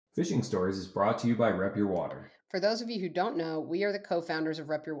Fishing Stories is brought to you by Rep Your Water. For those of you who don't know, we are the co-founders of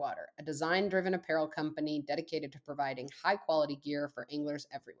Rep Your Water, a design-driven apparel company dedicated to providing high-quality gear for anglers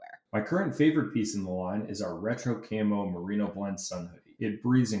everywhere. My current favorite piece in the line is our retro camo merino blend sun hoodie. It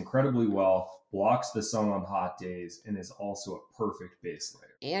breathes incredibly well, blocks the sun on hot days, and is also a perfect base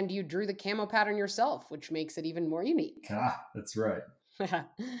layer. And you drew the camo pattern yourself, which makes it even more unique. That's right.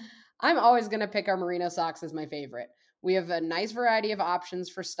 I'm always going to pick our merino socks as my favorite. We have a nice variety of options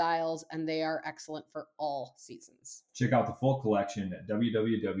for styles, and they are excellent for all seasons. Check out the full collection at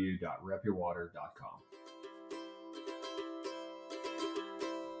www.repyourwater.com.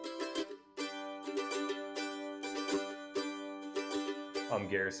 I'm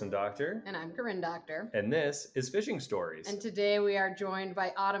Garrison Doctor. And I'm Corinne Doctor. And this is Fishing Stories. And today we are joined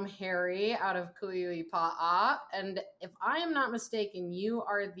by Autumn Harry out of Kooyooe. And if I am not mistaken, you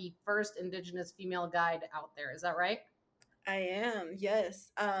are the first Indigenous female guide out there. Is that right? I am,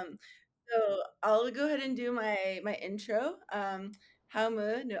 yes. So I'll go ahead and do my intro.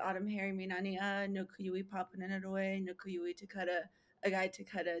 Haumu no Autumn Harry Minania no Kooyooe Papananaroe no Kooyooe Takata a guide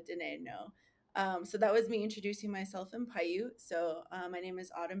Takata Dene no. So that was me introducing myself in Paiute. So my name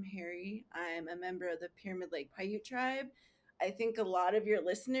is Autumn Harry. I'm a member of the Pyramid Lake Paiute tribe. I think a lot of your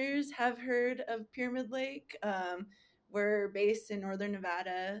listeners have heard of Pyramid Lake. We're based in northern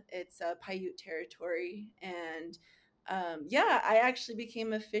Nevada. It's a Paiute territory, and I actually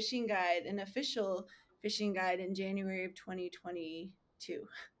became a fishing guide, an official fishing guide in January of 2022.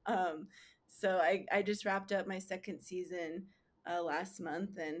 So I just wrapped up my second season last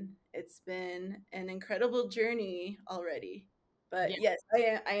month, and it's been an incredible journey already. But yes,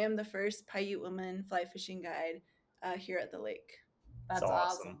 I am the first Paiute woman fly fishing guide here at the lake. That's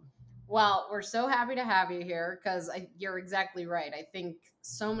awesome. Well, we're so happy to have you here because you're exactly right. I think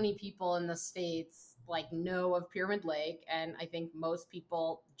so many people in the States know of Pyramid Lake, and I think most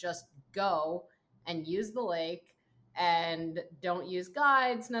people just go and use the lake and don't use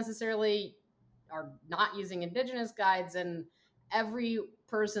guides necessarily, are not using Indigenous guides. And every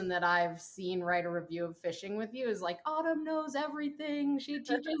person that I've seen write a review of fishing with you is like, Autumn knows everything. She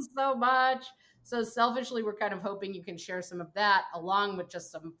teaches so much. So selfishly, we're kind of hoping you can share some of that along with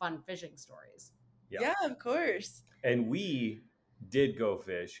just some fun fishing stories. Yeah, of course. And we did go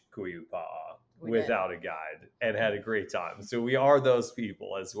fish Kooyooe without a guide and had a great time. So we are those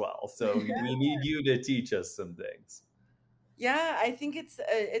people as well. So we need you to teach us some things. Yeah, I think it's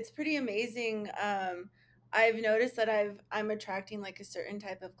pretty amazing. I've noticed that I'm attracting like a certain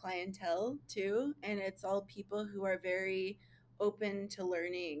type of clientele too, and it's all people who are very open to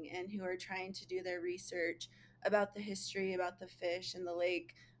learning and who are trying to do their research about the history, about the fish and the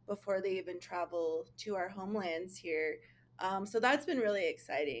lake before they even travel to our homelands here. So that's been really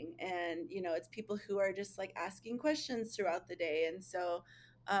exciting, and it's people who are just like asking questions throughout the day, and so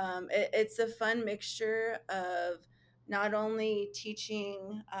it's a fun mixture of not only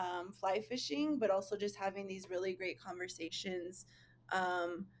teaching fly fishing, but also just having these really great conversations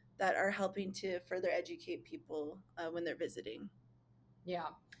that are helping to further educate people when they're visiting. Yeah.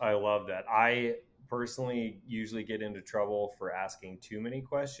 I love that. I personally usually get into trouble for asking too many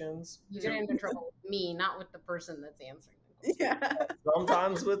questions. You get into trouble with me, not with the person that's answering the question. Yeah.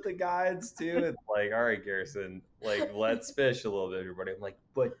 Sometimes with the guides too. It's like, all right, Garrison, let's fish a little bit, everybody. I'm like,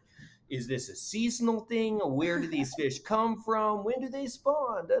 but is this a seasonal thing? Where do these fish come from? When do they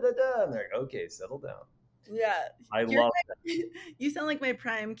spawn? Da da da. And they're like, okay, settle down. Yeah. I love that. You sound like my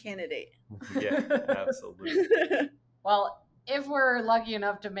prime candidate. Yeah, absolutely. Well, if we're lucky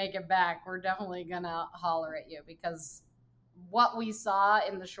enough to make it back, we're definitely gonna holler at you because what we saw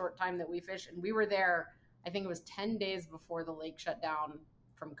in the short time that we fished, and we were there, I think it was 10 days before the lake shut down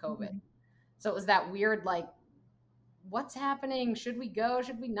from COVID. Mm-hmm. So it was that weird, what's happening? Should we go?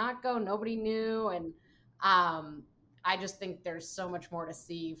 Should we not go? Nobody knew. And I just think there's so much more to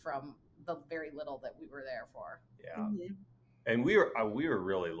see from the very little that we were there for. Yeah. Mm-hmm. And we were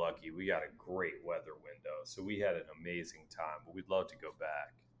really lucky. We got a great weather window, so we had an amazing time. But we'd love to go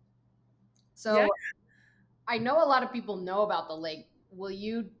back. So yeah. I know a lot of people know about the lake. Will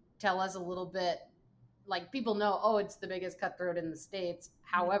you tell us a little bit? People know, oh, it's the biggest cutthroat in the States.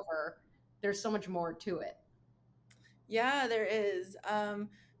 However, there's so much more to it. Yeah, there is.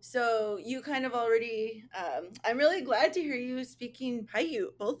 So you kind of already, I'm really glad to hear you speaking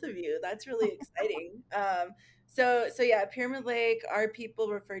Paiute, both of you. That's really exciting. So yeah, Pyramid Lake, our people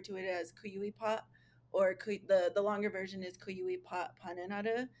refer to it as Kooyooe Pot, or the longer version is Kooyooe Pot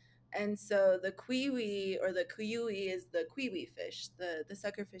Panenada. And so the Kooyooe, or the Kooyooe, is the Kooyooe fish, the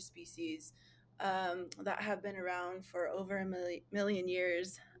suckerfish species that have been around for over a million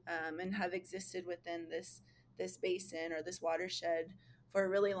years and have existed within this basin or this watershed for a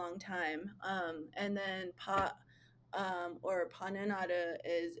really long time. And then pot or pananada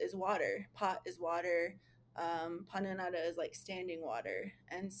is water. Pot is water. Pananada is like standing water.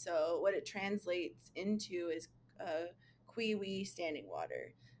 And so what it translates into is Kooyooe, standing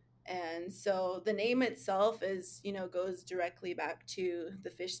water. And so the name itself is, goes directly back to the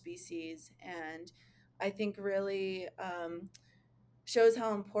fish species. And I think really shows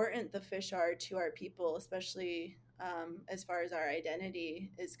how important the fish are to our people, especially as far as our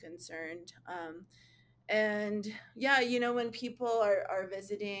identity is concerned. And yeah, when people are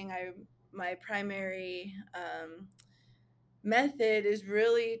visiting, my primary method is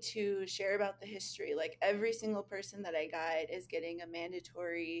really to share about the history. Like every single person that I guide is getting a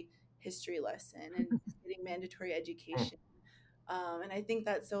mandatory history lesson and getting mandatory education. And I think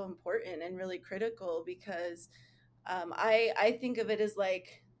that's so important and really critical because I think of it as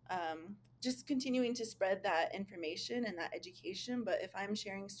like just continuing to spread that information and that education. But if I'm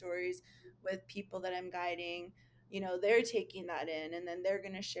sharing stories with people that I'm guiding, they're taking that in and then they're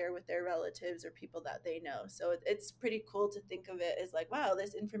going to share with their relatives or people that they know. So it's pretty cool to think of it as like, wow,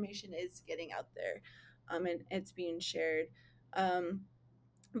 this information is getting out there, and it's being shared. Um,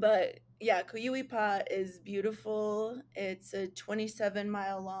 but yeah, Kooyooe is beautiful. It's a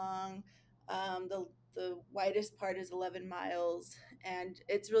 27-mile long. The widest part is 11 miles, and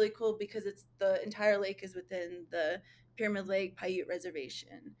it's really cool because it's the entire lake is within the Pyramid Lake Paiute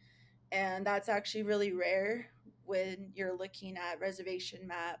Reservation, and that's actually really rare when you're looking at reservation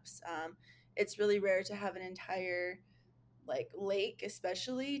maps. It's really rare to have an entire like lake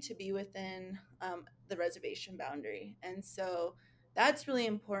especially to be within the reservation boundary, and so that's really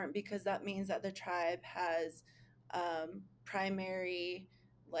important because that means that the tribe has primary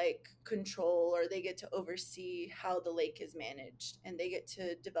like control, or they get to oversee how the lake is managed, and they get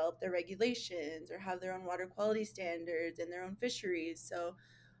to develop their regulations or have their own water quality standards and their own fisheries. So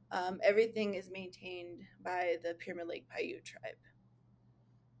everything is maintained by the Pyramid Lake Paiute tribe.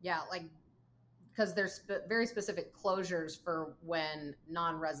 Yeah, like because there's very specific closures for when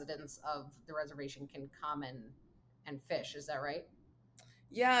non-residents of the reservation can come and fish. Is that right?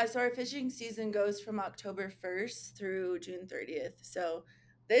 Yeah, so our fishing season goes from October 1st through June 30th. So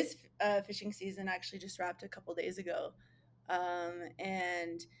this fishing season actually just wrapped a couple days ago.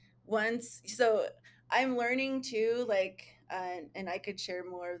 And so I'm learning too, like, and I could share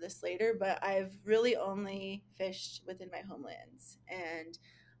more of this later, but I've really only fished within my homelands. And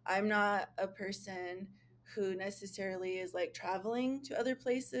I'm not a person who necessarily is like traveling to other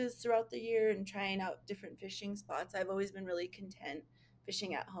places throughout the year and trying out different fishing spots. I've always been really content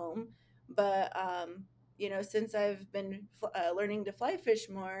fishing at home. But since I've been learning to fly fish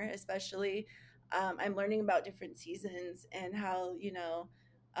more, especially, I'm learning about different seasons and how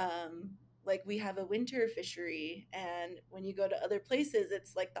um, like we have a winter fishery, and when you go to other places,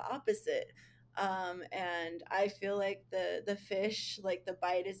 it's like the opposite. And I feel like the fish, like the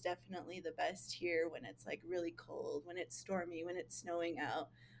bite, is definitely the best here when it's like really cold, when it's stormy, when it's snowing out.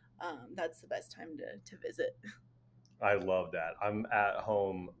 That's the best time to visit. I love that. I'm at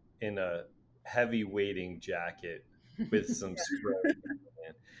home in a heavy wading jacket with some strobe.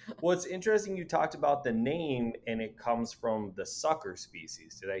 Man. Well, it's interesting you talked about the name and it comes from the sucker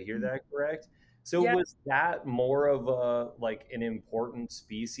species. Did I hear that correct? So Yeah. was that more of a like an important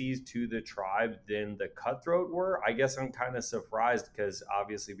species to the tribe than the cutthroat were? I guess I'm kind of surprised because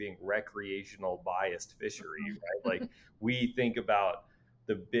obviously being recreational biased fishery, right? Like we think about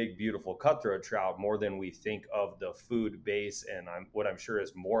the big beautiful cutthroat trout more than we think of the food base and what I'm sure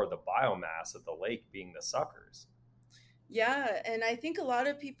is more of the biomass of the lake being the suckers. Yeah, and I think a lot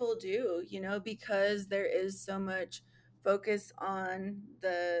of people do, because there is so much focus on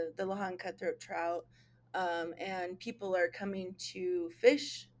the Lahan cutthroat trout, and people are coming to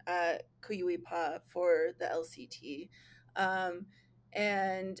fish at Kooyooe for the LCT. Um,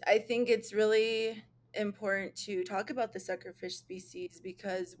 and I think it's really important to talk about the suckerfish species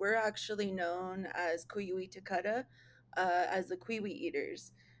because we're actually known as Kooyooe Takata, as the Kooyooe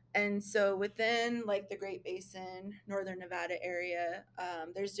eaters. And so within like the Great Basin, Northern Nevada area,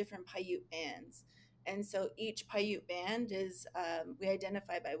 there's different Paiute bands. And so each Paiute band is, we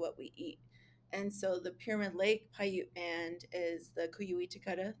identify by what we eat. And so the Pyramid Lake Paiute band is the Kooyooe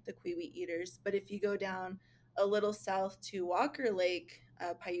Takata, the Kooyooe eaters. But if you go down a little south to Walker Lake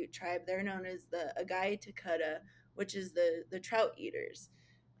Paiute tribe, they're known as the Agai Takata, which is the trout eaters.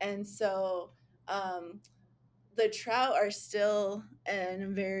 And so the trout are still a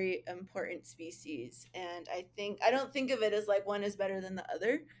very important species, and I don't think of it as like one is better than the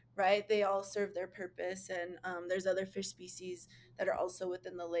other, right? They all serve their purpose, and there's other fish species that are also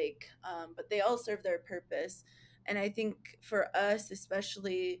within the lake, but they all serve their purpose. And I think for us,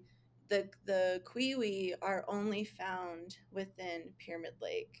 especially, the Kooyooe are only found within Pyramid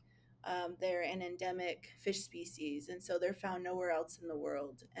Lake. They're an endemic fish species, and so they're found nowhere else in the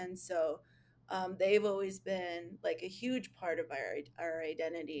world. And so they've always been like a huge part of our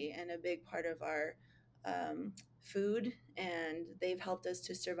identity and a big part of our food, and they've helped us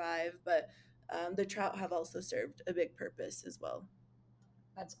to survive. But the trout have also served a big purpose as well.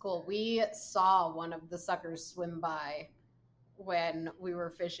 That's cool. We saw one of the suckers swim by when we were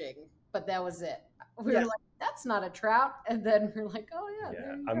fishing, but that was it. We were Yeah, like, that's not a trout. And then we're like, oh, yeah, Yeah,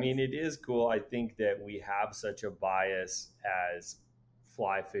 there you I go. mean, it is cool. I think that we have such a bias as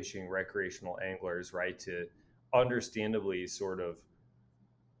fly fishing recreational anglers, right? To understandably sort of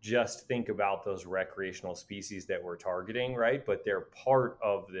just think about those recreational species that we're targeting, right? But they're part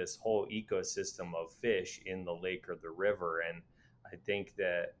of this whole ecosystem of fish in the lake or the river. And I think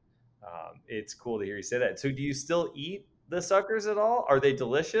that it's cool to hear you say that. So, do you still eat the suckers at all? Are they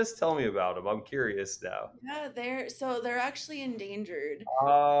delicious? Tell me about them. I'm curious now. yeah, they're actually endangered.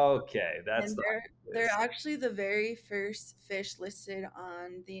 Okay, that's And the they're actually the very first fish listed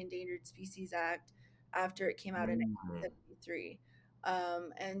on the Endangered Species Act after it came out in Mm, 1973.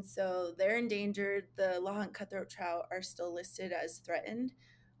 And so they're endangered. The Lahont cutthroat trout are still listed as threatened.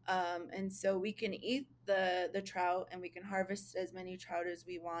 And so we can eat the trout and we can harvest as many trout as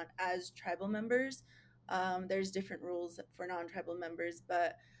we want as tribal members. There's different rules for non-tribal members,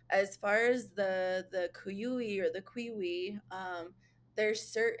 but as far as the Kooyooe or the Kooyooe, there's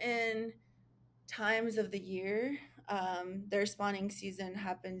certain times of the year. Their spawning season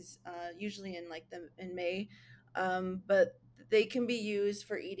happens usually in like the in May, but they can be used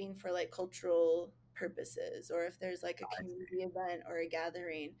for eating for like cultural purposes, or if there's like a community event or a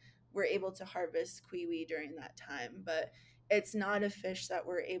gathering, we're able to harvest kiwi during that time. But it's not a fish that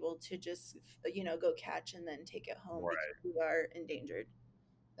we're able to just go catch and then take it home because right. we are endangered.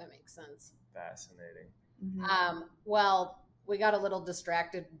 That makes sense. Fascinating. Hmm. Well, we got a little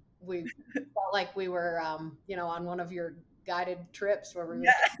distracted. We felt like we were, on one of your guided trips where we were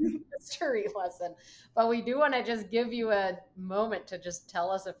Yeah. taking a history lesson. But we do want to just give you a moment to just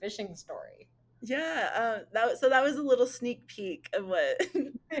tell us a fishing story. Yeah, that was a little sneak peek of what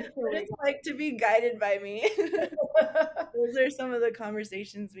Here what we it's like to be guided by me. go. Those are some of the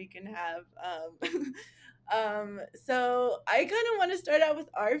conversations we can have. So I kind of want to start out with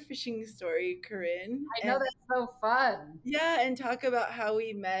our fishing story, Corinne, I know and that's so fun. yeah, and talk about how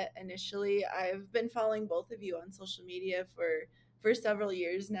we met initially. I've been following both of you on social media for several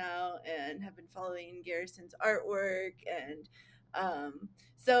years now, and have been following Garrison's artwork. And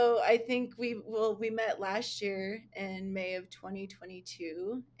so I think we met last year in May of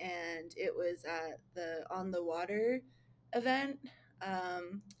 2022, and it was at the On the Water event.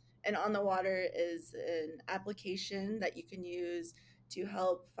 Um, and On the Water is an application that you can use to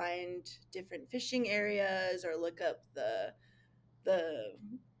help find different fishing areas or look up the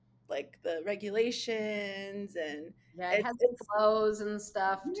the regulations. And Yeah, it has it's clothes and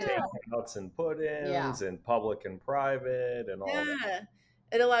stuff to. yeah, Nuts and Yeah. put-ins and public and private and all that. yeah,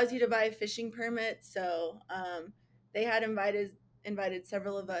 it allows you to buy fishing permits. So they had invited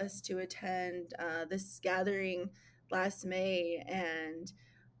several of us to attend this gathering last May. And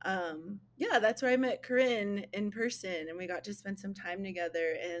yeah, that's where I met Corinne in person, and we got to spend some time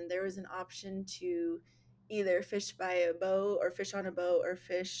together. And there was an option to either fish by a boat or fish on a boat or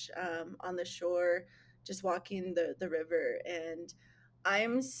fish on the shore, just walking the river. And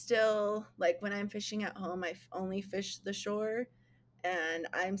I'm still like, when I'm fishing at home, only fish the shore, and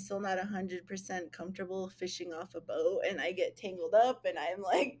I'm still not 100% comfortable fishing off a boat, and I get tangled up and I'm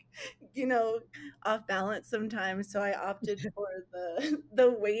like, you know, off balance sometimes. So I opted for the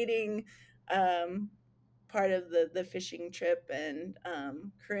wading um, part of the fishing trip. And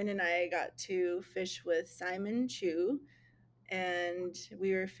Corinne and I got to fish with Simon Chu, and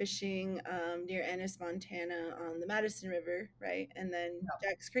we were fishing near Ennis, Montana on the Madison River, right? And then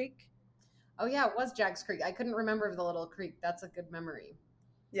Jack's Creek. Oh yeah, it was Jack's Creek. I couldn't remember the little creek. That's a good memory.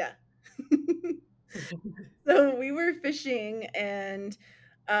 Yeah. So we were fishing. And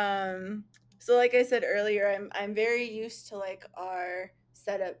so like I said earlier, I'm very used to like our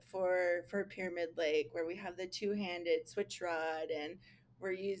setup for Pyramid Lake, where we have the two-handed switch rod, and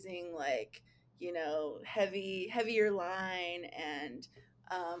we're using like, heavier line. And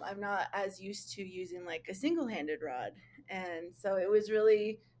I'm not as used to using like a single-handed rod. And so it was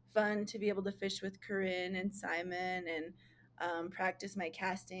really fun to be able to fish with Corinne and Simon, and practice my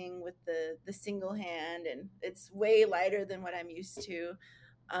casting with the single hand, and it's way lighter than what I'm used to.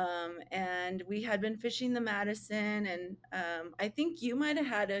 And we had been fishing the Madison, and I think you might have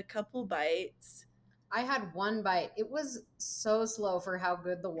had a couple bites. I had one bite. It was so slow for how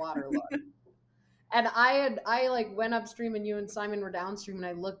good the water looked. And I like went upstream and you and Simon were downstream and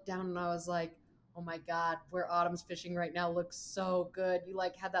I looked down and I was like, oh my God, where Autumn's fishing right now looks so good. You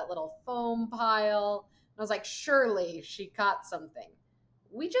like had that little foam pile. I was like, surely she caught something.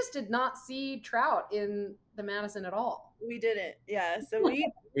 We just did not see trout in the Madison at all. We didn't. Yeah. So we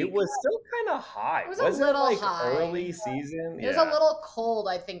It was still kind of high. It was Was a little it like high. early season? It was a little cold,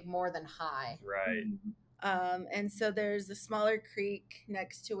 I think, more than high. Right. And so there's a smaller creek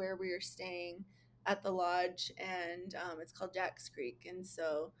next to where we were staying at the lodge, and it's called Jack's Creek. And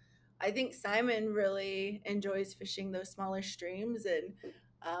so I think Simon really enjoys fishing those smaller streams. And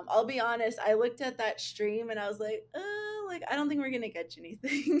I'll be honest, I looked at that stream and I was like I don't think we're gonna catch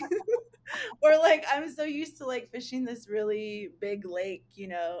anything. Or like I'm so used to like fishing this really big lake,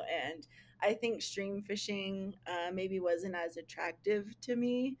 and I think stream fishing maybe wasn't as attractive to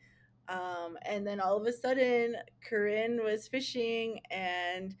me. And then all of a sudden, Corinne was fishing,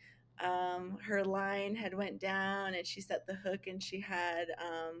 and her line had went down, and she set the hook, and she had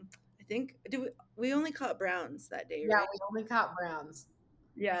I think we only caught browns that day, Yeah, right? we only caught browns.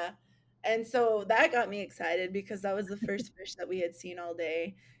 Yeah. And so that got me excited because that was the first fish that we had seen all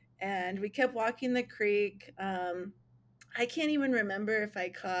day. And we kept walking the creek. I can't even remember if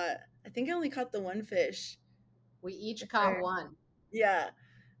I think I only caught the one fish. We each caught one. Yeah.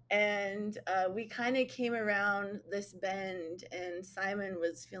 And we kind of came around this bend, and Simon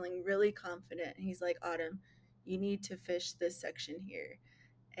was feeling really confident. He's like, Autumn, you need to fish this section here.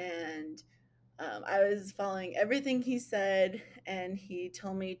 And I was following everything he said, and he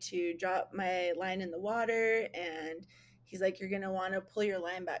told me to drop my line in the water. And he's like, you're going to want to pull your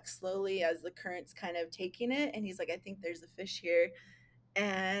line back slowly as the current's kind of taking it. And he's like, I think there's a fish here.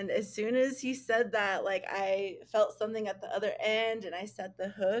 And as soon as he said that, like I felt something at the other end, and I set the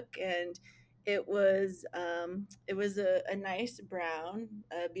hook, and it was a nice brown,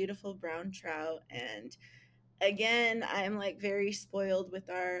 a beautiful brown trout. And again, I'm like very spoiled with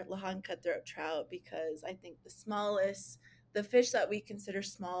our Lahan cutthroat trout because I think the fish that we consider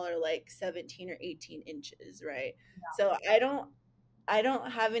small are like 17 or 18 inches, right? Yeah. So I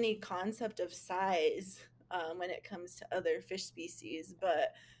don't have any concept of size when it comes to other fish species,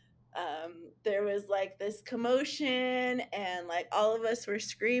 but there was like this commotion, and like all of us were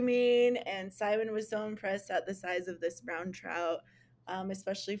screaming, and Simon was so impressed at the size of this brown trout,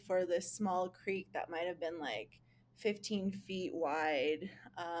 especially for this small creek that might have been like 15 feet wide.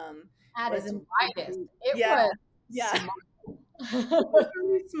 At its Wasn't widest. deep. It Yeah, was yeah. small. It was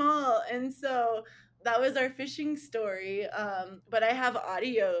really small. And so that was our fishing story. But I have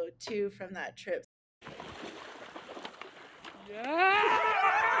audio too from that trip.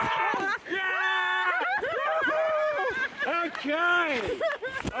 Yeah! Okay.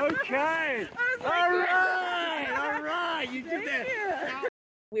 Okay. All right. You did that.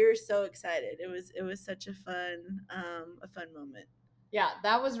 We were so excited. It was such a fun moment. Yeah,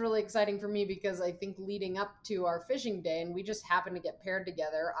 that was really exciting for me because I think leading up to our fishing day, and we just happened to get paired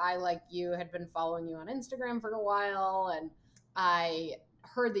together. I, like you, had been following you on Instagram for a while, and I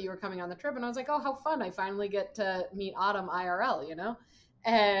heard that you were coming on the trip, and I was like, oh, how fun. I finally get to meet Autumn IRL, you know?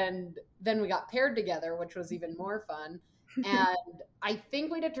 And then we got paired together, which was even more fun. And I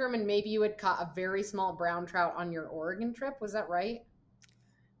think we determined maybe you had caught a very small brown trout on your Oregon trip. Was that right?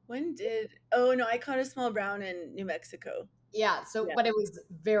 Oh no, I caught a small brown in New Mexico. Yeah, so Yeah. but it was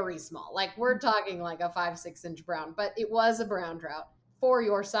very small. Like we're talking like a 5-6 inch brown, but it was a brown trout. For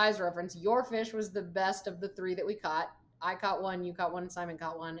your size reference, your fish was the best of the three that we caught. I caught one, you caught one, Simon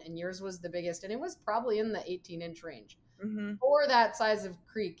caught one, and yours was the biggest, and it was probably in the 18-inch range. Mm-hmm. For that size of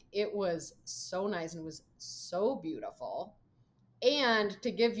creek, it was so nice and it was so beautiful. And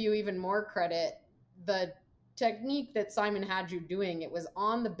to give you even more credit, the technique that Simon had you doing, it was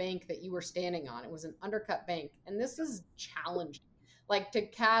on the bank that you were standing on. It was an undercut bank. And this is challenging. Like to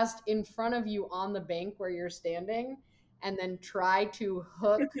cast in front of you on the bank where you're standing and then try to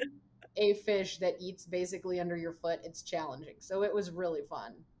hook a fish that eats basically under your foot. It's challenging. So it was really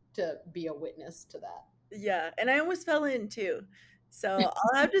fun to be a witness to that. Yeah, and I almost fell in too. So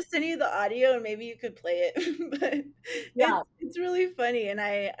I'll have to send you the audio and maybe you could play it. But Yeah. it's really funny, and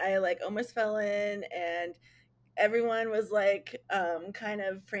I like almost fell in, and everyone was like kind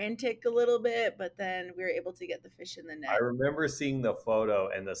of frantic a little bit, but then we were able to get the fish in the net. I remember seeing the photo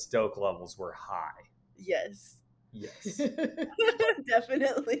and the stoke levels were high. Yes. Yes.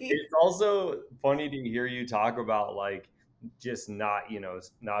 Definitely. It's also funny to hear you talk about like just not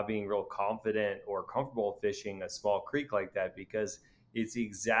being real confident or comfortable fishing a small creek like that, because it's the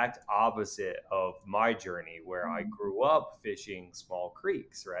exact opposite of my journey where I grew up fishing small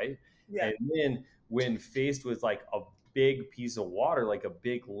creeks, right? Yeah. And then when faced with like a big piece of water, like a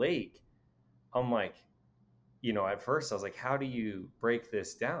big lake, I'm like, at first I was like, how do you break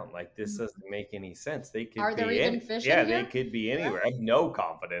this down? Like, this doesn't make any sense. They could Are there be even fish yeah, in they here? could be anywhere. I have no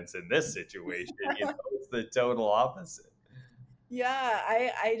confidence in this situation. It's the total opposite. Yeah,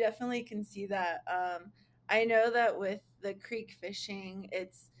 I definitely can see that. I know that with the creek fishing,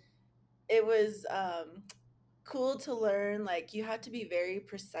 it was cool to learn, like you have to be very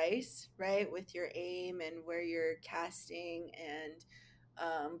precise, right, with your aim and where you're casting, and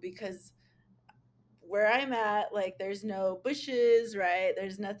because where I'm at, like there's no bushes, right?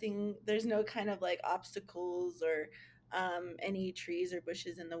 There's nothing, there's no kind of like obstacles or any trees or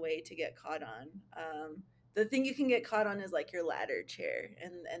bushes in the way to get caught on. The thing you can get caught on is like your ladder chair,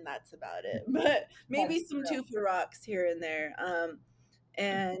 and that's about it. But maybe That's some true. tufa rocks here and there.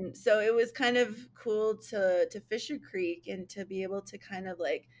 And so it was kind of cool to fish a creek and to be able to kind of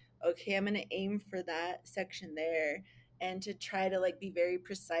like, okay, I'm gonna aim for that section there, and to try to like be very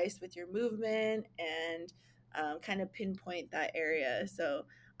precise with your movement and kind of pinpoint that area. So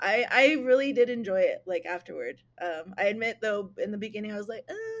I really did enjoy it. Like afterward, I admit though in the beginning I was like,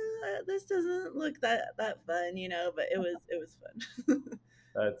 this doesn't look that fun, but it was fun.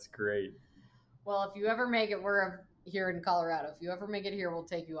 That's great. Well, if you ever make it, we're here in Colorado. If you ever make it here, we'll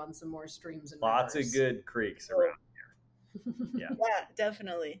take you on some more streams and Lots rivers. of good creeks around here. Yeah. Yeah,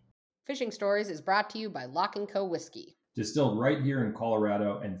 definitely. Fishing Stories is brought to you by Lock & Co. Whiskey. Distilled right here in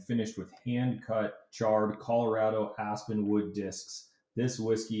Colorado and finished with hand-cut, charred Colorado aspen wood discs, this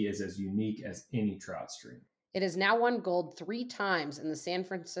whiskey is as unique as any trout stream. It has now won gold 3 times in the San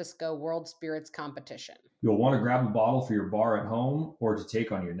Francisco World Spirits Competition. You'll want to grab a bottle for your bar at home or to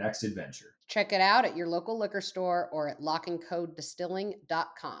take on your next adventure. Check it out at your local liquor store or at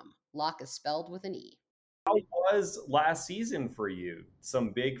lockandcodedistilling.com. Lock is spelled with an E. How was last season for you?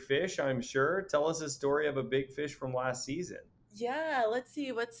 Some big fish, I'm sure. Tell us a story of a big fish from last season. Yeah, let's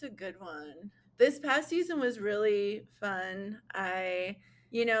see. What's a good one? This past season was really fun.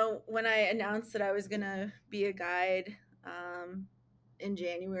 When I announced that I was going to be a guide in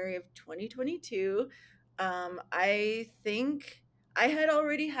January of 2022, I think I had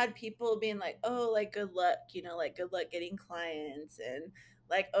already had people being like, oh, like, good luck, like, good luck getting clients. And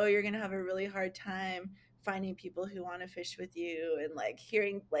like, oh, you're going to have a really hard time finding people who want to fish with you, and like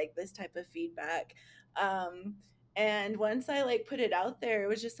hearing like this type of feedback. And once I like put it out there, it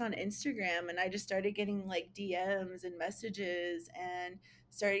was just on Instagram, and I just started getting like DMs and messages, and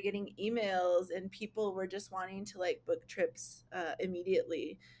started getting emails, and people were just wanting to like book trips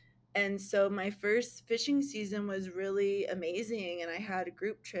immediately. And so my first fishing season was really amazing, and I had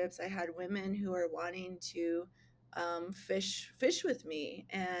group trips. I had women who are wanting to fish with me,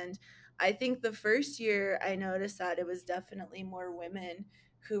 and I think the first year I noticed that it was definitely more women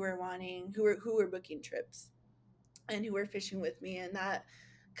who were booking trips and who were fishing with me, and that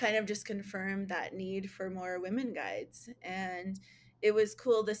kind of just confirmed that need for more women guides. And it was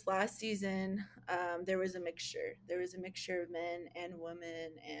cool this last season. There was a mixture of men and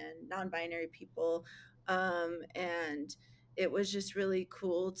women and non-binary people, and it was just really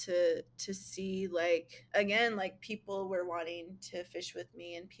cool to see, like, again, like people were wanting to fish with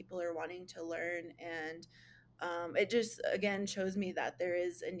me and people are wanting to learn. And it just again shows me that there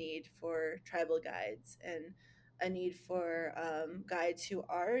is a need for tribal guides, and a need for guides who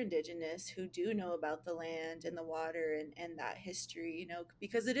are indigenous, who do know about the land and the water, and that history,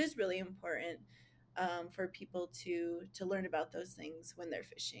 because it is really important for people to learn about those things when they're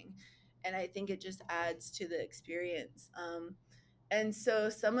fishing. And I think it just adds to the experience. And so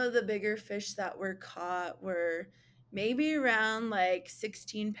some of the bigger fish that were caught were maybe around like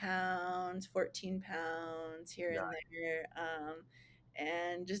 16 pounds, 14 pounds here and there.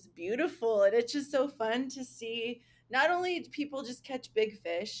 And just beautiful. And it's just so fun to see not only do people just catch big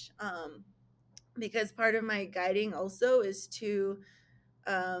fish, because part of my guiding also is to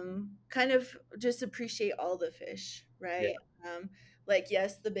kind of just appreciate all the fish, Yeah. right? Like,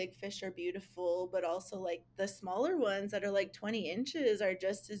 yes, the big fish are beautiful, but also like the smaller ones that are like 20 inches are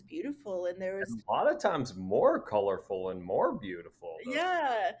just as beautiful. And there was A lot of times more colorful and more beautiful.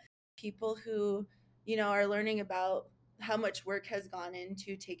 yeah, people who are learning about how much work has gone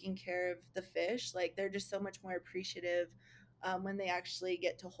into taking care of the fish. Like, they're just so much more appreciative when they actually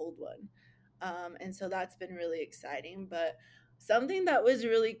get to hold one. And so that's been really exciting. But something that was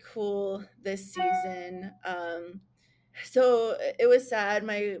really cool this season, so it was sad.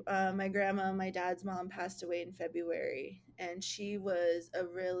 My grandma, my dad's mom, passed away in February, and she was a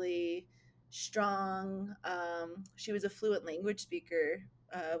really strong. She was a fluent language speaker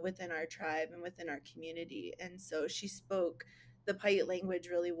within our tribe and within our community, and so she spoke the Paiute language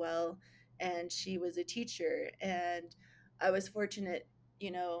really well. and she was a teacher, and I was fortunate,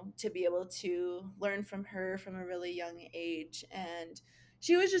 to be able to learn from her from a really young age. And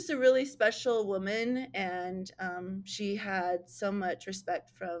she was just a really special woman, and she had so much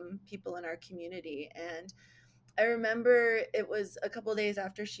respect from people in our community. And I remember it was a couple days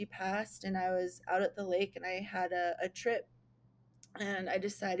after she passed, and I was out at the lake, and I had a trip, and I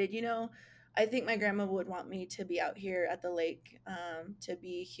decided, I think my grandma would want me to be out here at the lake, to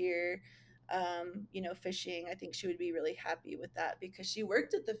be here, fishing. I think she would be really happy with that because she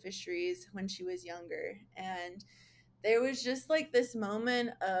worked at the fisheries when she was younger. And there was just like this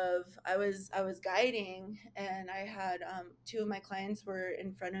moment of I was guiding, and I had two of my clients were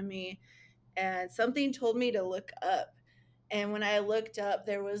in front of me, and something told me to look up. And when I looked up,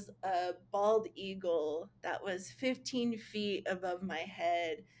 there was a bald eagle that was 15 feet above my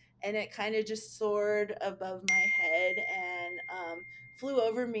head. And it kind of just soared above my head and flew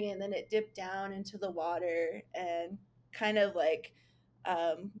over me. And then it dipped down into the water and kind of like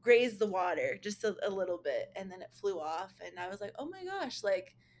grazed the water just a little bit. And then it flew off. And I was like, oh my gosh,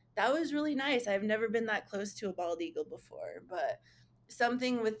 like that was really nice. I've never been that close to a bald eagle before. But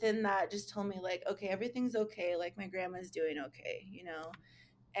something within that just told me like, okay, everything's okay, like my grandma's doing okay.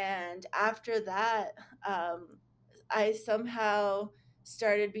 And after that, I somehow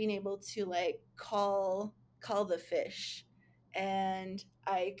started being able to like call the fish, and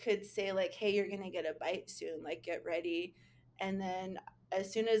I could say like, hey, you're gonna get a bite soon, like get ready. And then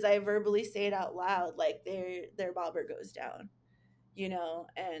as soon as I verbally say it out loud, like their bobber goes down.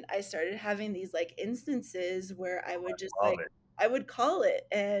 And I started having these like instances where I would just Love like it. I would call it,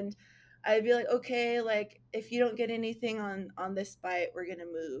 and I'd be like, okay, like if you don't get anything on this bite, we're gonna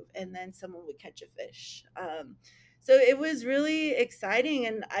move, and then someone would catch a fish. So it was really exciting,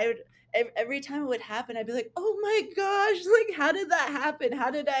 and I would every time it would happen, I'd be like, oh my gosh, like how did that happen?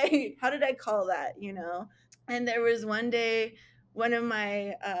 How did I call that? And there was one day, one of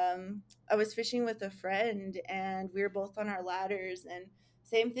my I was fishing with a friend, and we were both on our ladders, and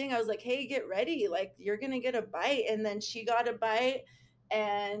same thing, I was like, hey, get ready, like you're gonna get a bite. And then she got a bite,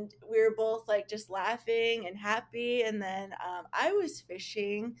 and we were both like just laughing and happy. And then I was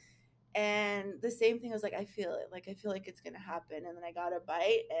fishing, and the same thing, I was like, I feel like it's gonna happen. And then I got a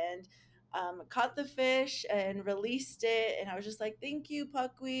bite, and caught the fish and released it, and I was just like, thank you,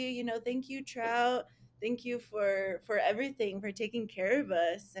 Puckwe, thank you, trout, thank you for everything, for taking care of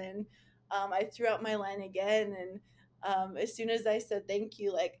us. And I threw out my line again, and as soon as I said thank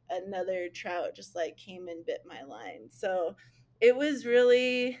you, like another trout just like came and bit my line. So it was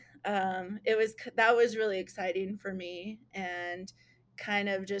really that was really exciting for me, and kind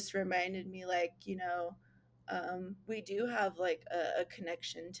of just reminded me like, we do have like a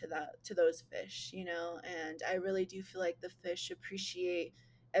connection to those fish, and I really do feel like the fish appreciate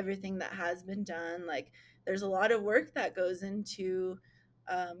everything that has been done. Like there's a lot of work that goes into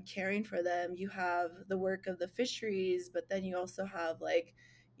caring for them. You have the work of the fisheries, but then you also have like,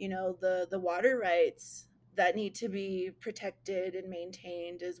 the water rights that need to be protected and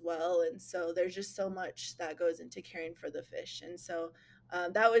maintained as well. And so there's just so much that goes into caring for the fish. And so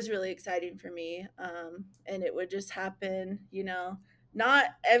that was really exciting for me. And it would just happen, not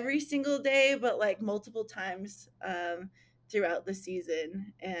every single day, but like multiple times throughout the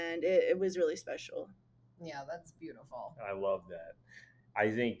season. And it was really special. Yeah, that's beautiful. I love that. I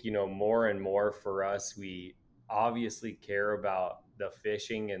think, more and more for us, we obviously care about the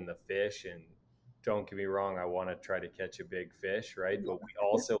fishing and the fish. And don't get me wrong, I want to try to catch a big fish, right? But we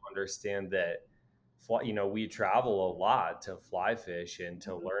also understand that, we travel a lot to fly fish and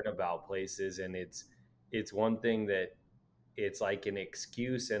to learn about places. And it's one thing that it's like an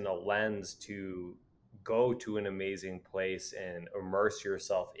excuse and a lens to go to an amazing place and immerse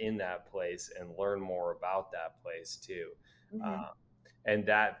yourself in that place and learn more about that place too. Mhm. Uh, and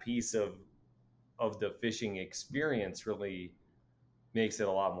that piece of the fishing experience really makes it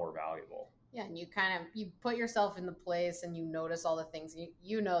a lot more valuable. Yeah, and you put yourself in the place and you notice all the things.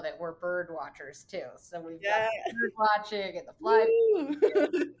 You know that we're bird watchers too. So we've got Yeah. the bird watching and the fly.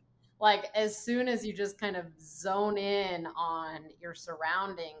 Woo! Like as soon as you just kind of zone in on your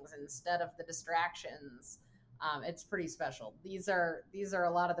surroundings instead of the distractions, it's pretty special. These are a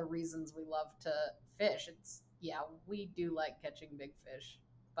lot of the reasons we love to fish. We do like catching big fish,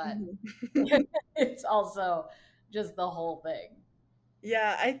 but Mhm. it's also just the whole thing.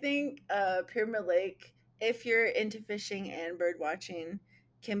 Yeah, I think Pyramid Lake, if you're into fishing and bird watching,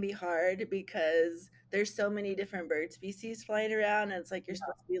 can be hard because there's so many different bird species flying around, and it's like you're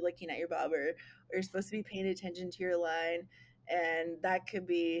supposed to be looking at your bobber, or you're supposed to be paying attention to your line, and that could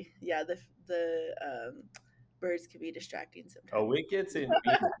be, yeah, the birds could be distracting Oh, sometimes. it gets in.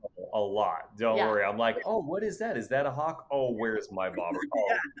 a lot. Don't Yeah. worry. I'm like, oh, what is that? Is that a hawk? Oh, where's my bobber?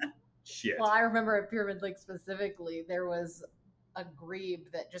 Oh, shit. Well, I remember at Pyramid Lake specifically, there was a grebe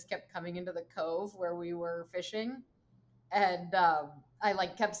that just kept coming into the cove where we were fishing, and I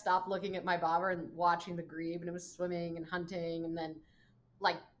like kept stop looking at my bobber and watching the grebe, and it was swimming and hunting, and then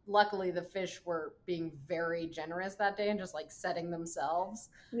like luckily the fish were being very generous that day and just like setting themselves.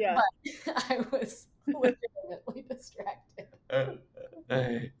 Yeah. But I was legitimately distracted.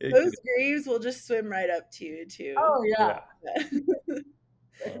 Those grebes will just swim right up to you too. Oh yeah.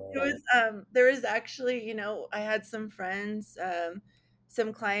 It was there was actually, I had some friends,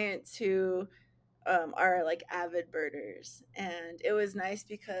 some clients who are like avid birders, and it was nice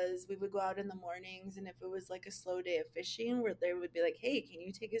because we would go out in the mornings, and if it was like a slow day of fishing, where they would be like, hey, can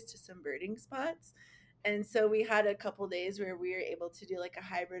you take us to some birding spots? And so we had a couple days where we were able to do like a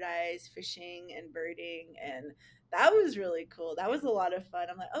hybridized fishing and birding, and that was really cool. That was a lot of fun.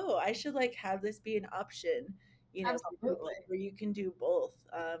 I'm like, oh, I should like have this be an option, Absolutely. where you can do both,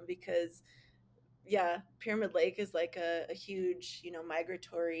 because yeah, Pyramid Lake is like a huge,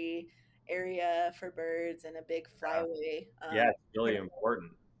 migratory area for birds and a big flyway. Yeah, it's really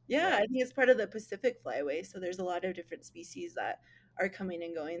important. Yeah, I think it's part of the Pacific Flyway, so there's a lot of different species that are coming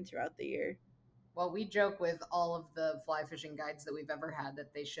and going throughout the year. Well, we joke with all of the fly fishing guides that we've ever had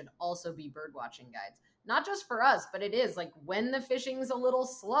that they should also be bird watching guides. Not just for us, but it is like when the fishing's a little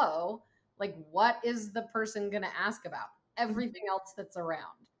slow, like what is the person going to ask about? Everything else that's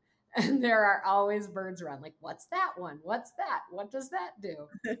around. And there are always birds around. Like, what's that one? What's that? What does that do?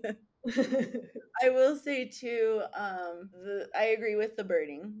 I will say too, I agree with the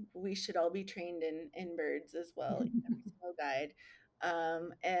birding. We should all be trained in birds as well, every single guide.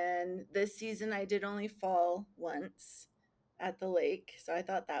 And this season I did only fall once at the lake, so I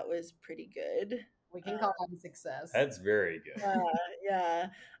thought that was pretty good. We can call that a success. That's very good. Yeah.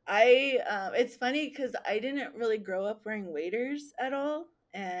 It's funny because I didn't really grow up wearing waders at all,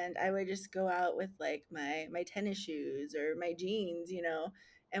 and I would just go out with like my tennis shoes or my jeans,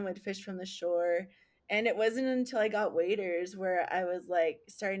 and would fish from the shore. And it wasn't until I got waders where I was like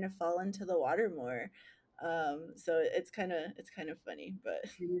starting to fall into the water more. So it's kind of funny, but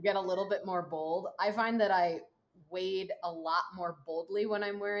You get a little bit more bold. I find that I wade a lot more boldly when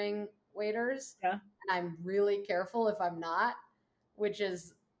I'm wearing waders. yeah. And I'm really careful if I'm not, which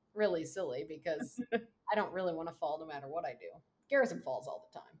is really silly because I don't really want to fall no matter what I do. Garrison falls all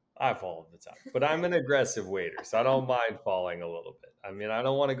the time. I fall all the time, but I'm an aggressive wader, so I don't mind falling a little bit. I mean, I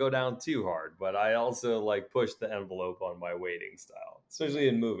don't want to go down too hard, but I also like push the envelope on my wading style, especially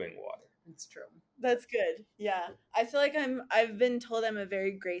in moving water. It's true. That's good. Yeah. I feel like I've been told I'm a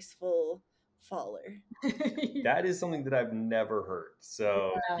very graceful faller. That is something that I've never heard.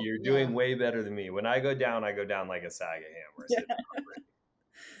 So you're doing way better than me. When I go down like a sack of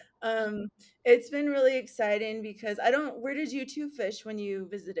hammer. It's been really exciting because where did you two fish when you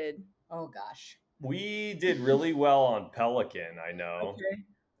visited? Oh gosh. We did really well on Pelican, I know. Okay.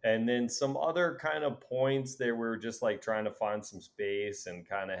 And then some other kind of points they were just like trying to find some space and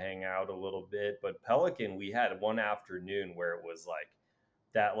kind of hang out a little bit. But Pelican, we had one afternoon where it was like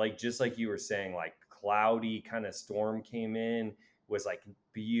that, like just like you were saying, like cloudy kind of storm came in, was like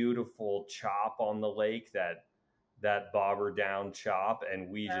beautiful chop on the lake, that bobber down chop, and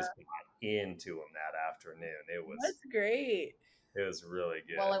we just got into them that afternoon. That's great. It was really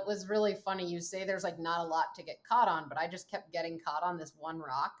good. Well, it was really funny. You say there's like not a lot to get caught on, but I just kept getting caught on this one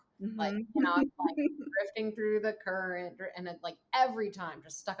rock. Mm-hmm. Like, I'm like drifting through the current, and it like every time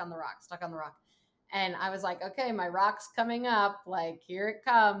just stuck on the rock. And I was like, okay, my rock's coming up. Like, here it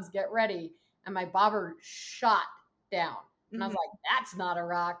comes. Get ready. And my bobber shot down. And I was like, that's not a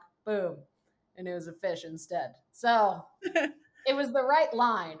rock. Boom. And it was a fish instead. So it was the right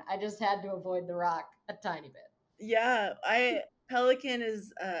line. I just had to avoid the rock a tiny bit. Yeah, Pelican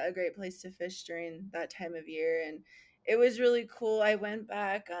is a great place to fish during that time of year, and it was really cool. I went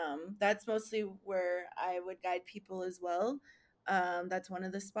back. That's mostly where I would guide people as well. That's one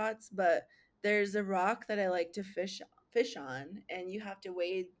of the spots, but there's a rock that I like to fish on, and you have to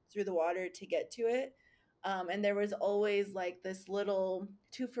wade through the water to get to it. And there was always like this little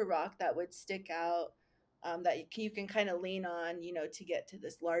tufa rock that would stick out, that you can kind of lean on, to get to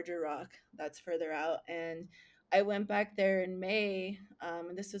this larger rock that's further out. And I went back there in May,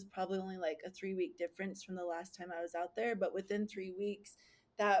 and this was probably only like a 3-week difference from the last time I was out there. But within 3 weeks,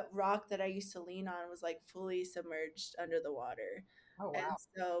 that rock that I used to lean on was like fully submerged under the water. Oh, wow. And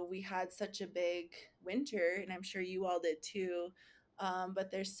so we had such a big winter, and I'm sure you all did too.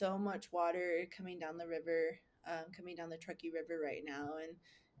 But there's so much water coming down the river, coming down the Truckee River right now.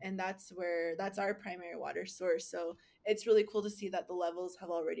 and that's our primary water source. So it's really cool to see that the levels have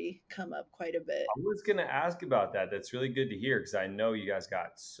already come up quite a bit. I was going to ask about that. That's really good to hear because I know you guys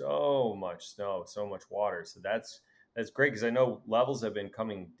got so much snow, so much water. So that's great because I know levels have been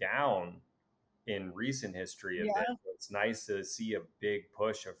coming down in recent history a bit. Yeah. So it's nice to see a big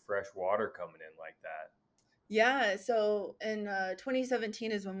push of fresh water coming in like that. Yeah, so in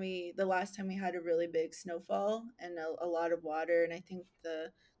 2017 is when the last time we had a really big snowfall and a lot of water, and I think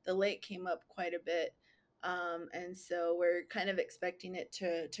the lake came up quite a bit, and so we're kind of expecting it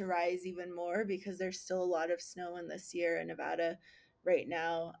to rise even more because there's still a lot of snow in the Sierra Nevada right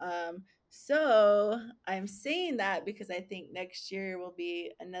now. So I'm saying that because I think next year will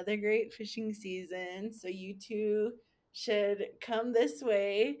be another great fishing season. So you two should come this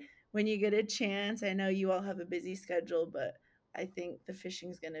way when you get a chance. I know you all have a busy schedule, but I think the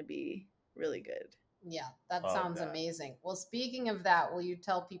fishing's going to be really good. Yeah, that Love sounds that. amazing. Well, speaking of that, will you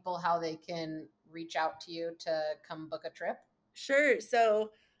tell people how they can reach out to you to come book a trip? Sure.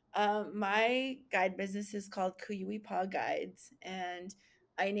 So, my guide business is called Kooyooe Paw Guides, and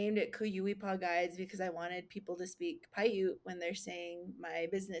I named it Kooyooe Paw Guides because I wanted people to speak Paiute when they're saying my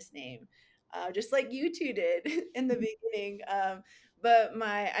business name, just like you two did in the beginning. But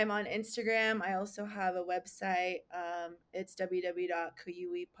I'm on Instagram. I also have a website. It's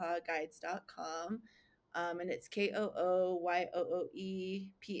www.kooyooepawguides.com. And it's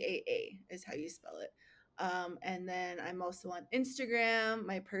KOOYOOEPAA is how you spell it. And then I'm also on Instagram.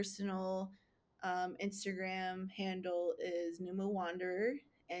 My personal Instagram handle is Numu Wanderer,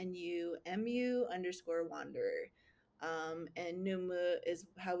 NUMU_Wanderer. And Numu is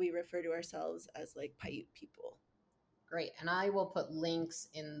how we refer to ourselves as like Paiute people. Great. And I will put links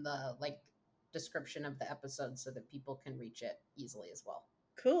in the description of the episode so that people can reach it easily as well.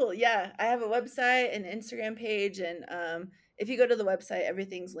 Cool. Yeah, I have a website and Instagram page, and if you go to the website,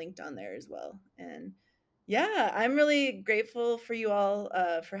 everything's linked on there as well. And yeah, I'm really grateful for you all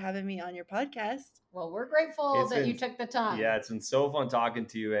for having me on your podcast. Well, we're grateful that you took the time. Yeah, it's been so fun talking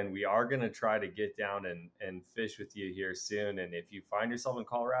to you, and we are going to try to get down and fish with you here soon. And if you find yourself in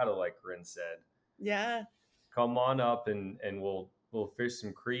Colorado, like Corinne said, yeah, come on up and we'll fish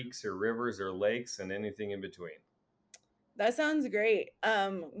some creeks or rivers or lakes and anything in between. That sounds great.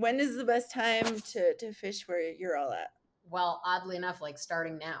 When is the best time to fish where you're all at? Well, oddly enough,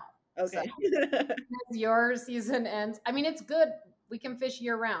 starting now. Okay. So, your season ends. I mean, it's good. We can fish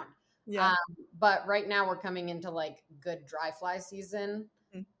year round. Yeah. But right now we're coming into good dry fly season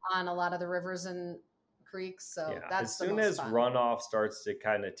on a lot of the rivers and creeks. So yeah, that's as soon as runoff starts to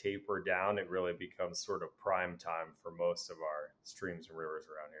kind of taper down, it really becomes sort of prime time for most of our streams and rivers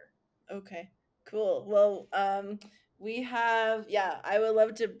around here. Okay, cool. Well, we have, I would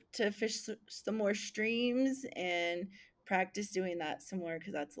love to fish some more streams and practice doing that some more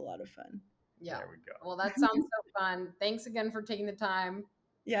because that's a lot of fun. Yeah. There we go. Well, that sounds so fun. Thanks again for taking the time.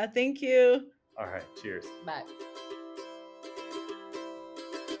 Yeah, thank you. All right, cheers. Bye.